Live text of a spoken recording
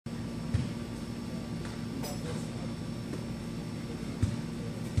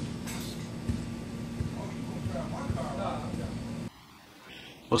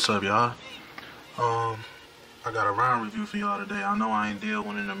What's up, y'all? I got a ROM review for y'all today. I know I ain't did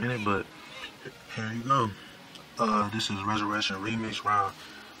one in a minute, but here you go. This is Resurrection Remix ROM.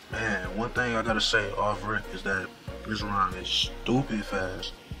 Man, one thing I gotta say off rip is that this ROM is stupid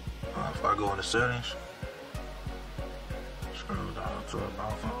fast. If I go into settings, scroll down to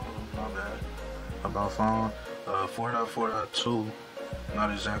about phone, my bad. About phone, 4.4.2,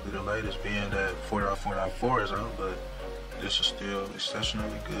 not exactly the latest, being that 4.4.4 is out, but this is still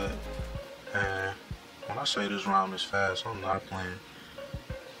exceptionally good. And when I say this ROM is fast, I'm not playing.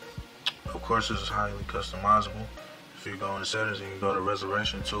 Of course, this is highly customizable. If you go into settings and you go to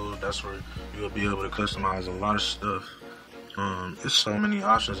Resurrection tools, that's where you'll be able to customize a lot of stuff. It's so many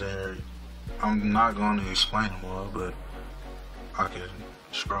options in here. I'm not going to explain them all, but I can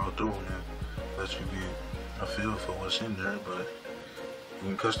scroll through them and let you get a feel for what's in there. But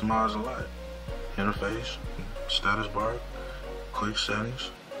you can customize a lot. Interface, status bar, quick settings,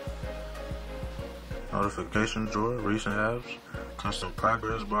 notification drawer, recent apps, custom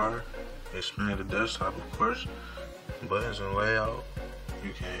progress bar, expanded desktop, of course, buttons and layout.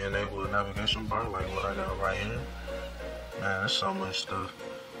 You can enable the navigation bar like what I got right here. Man, there's so much stuff.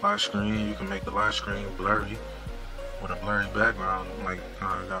 Lock screen, you can make the lock screen blurry with a blurry background like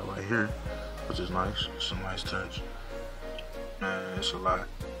I got right here, which is nice. It's a nice touch. Man, it's a lot.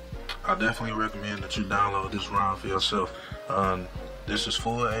 I definitely recommend that you download this ROM for yourself. This is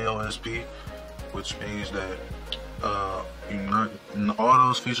full AOSP, which means that all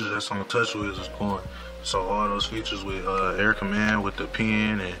those features that's on TouchWiz is gone. So all those features with air command, with the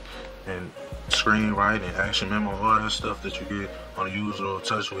pen and screen write and action memo, all that stuff that you get on the usual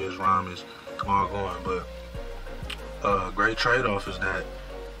TouchWiz ROM is all gone. But great trade-off is that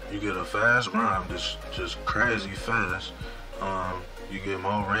you get a fast ROM that's just crazy fast. You get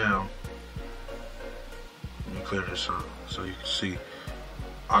more RAM. Let me clear this up so you can see.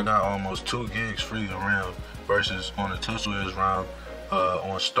 I got almost 2 gigs free of RAM versus on the TouchWiz ROM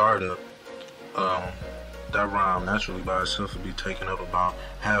on startup. That ROM naturally by itself would be taking up about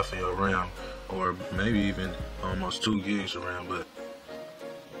half of your RAM, or maybe even almost 2 gigs of RAM. But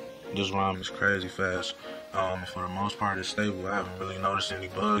this ROM is crazy fast. For the most part, it's stable. I haven't really noticed any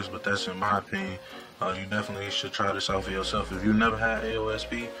bugs, but that's in my opinion. You definitely should try this out for yourself. If you never had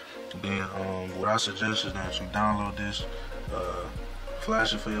AOSP, then what I suggest is that you download this,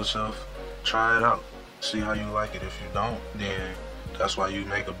 flash it for yourself, try it out, see how you like it. If you don't, then that's why you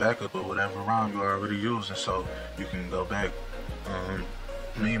make a backup of whatever ROM you're already using, so you can go back.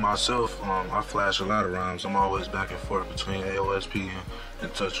 Me myself, I flash a lot of ROMs. I'm always back and forth between AOSP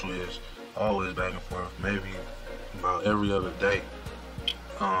and TouchWiz. Always back and forth, maybe about every other day.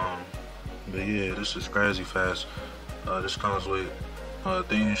 But yeah, this is crazy fast. This comes with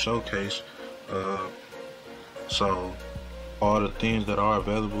theme showcase. So all the themes that are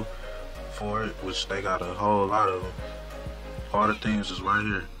available for it, which they got a whole lot of them, all the themes is right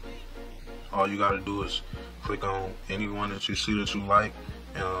here. All you gotta do is click on any one that you see that you like,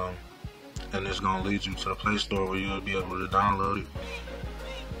 and it's gonna lead you to the Play Store where you'll be able to download it.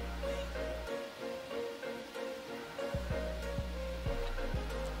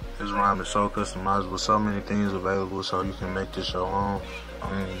 This ROM is so customizable, so many things available, so you can make this your own.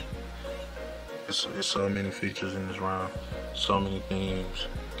 It's so many features in this ROM, so many themes.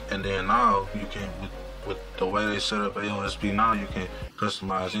 And then now you can, with the way they set up AOSP now, you can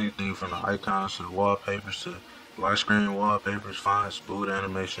customize anything from the icons to the wallpapers to light screen wallpapers, fonts, boot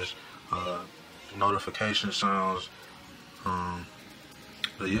animations, notification sounds.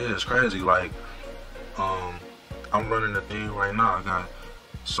 But yeah, it's crazy. Like, I'm running the thing right now. I got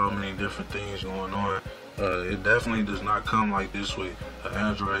so many different things going on. It definitely does not come like this with an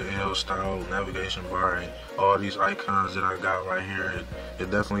Android L style navigation bar and all these icons that I got right here.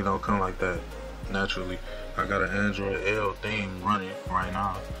 It definitely don't come like that naturally. I got an Android L theme running right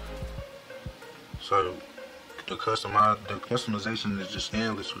now, so the customization is just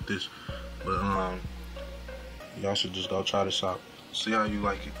endless with this. But y'all should just go try this out, see how you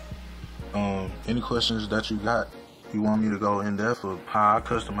like it. Any questions that you got, you want me to go in depth of how I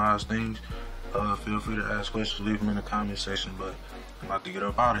customize things, feel free to ask questions, leave them in the comment section. But I'm about to get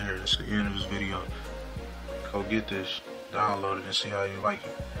up out of here. That's the end of this video. Go get this, download it, and see how you like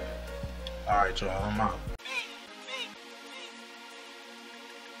it. Alright, y'all, I'm out.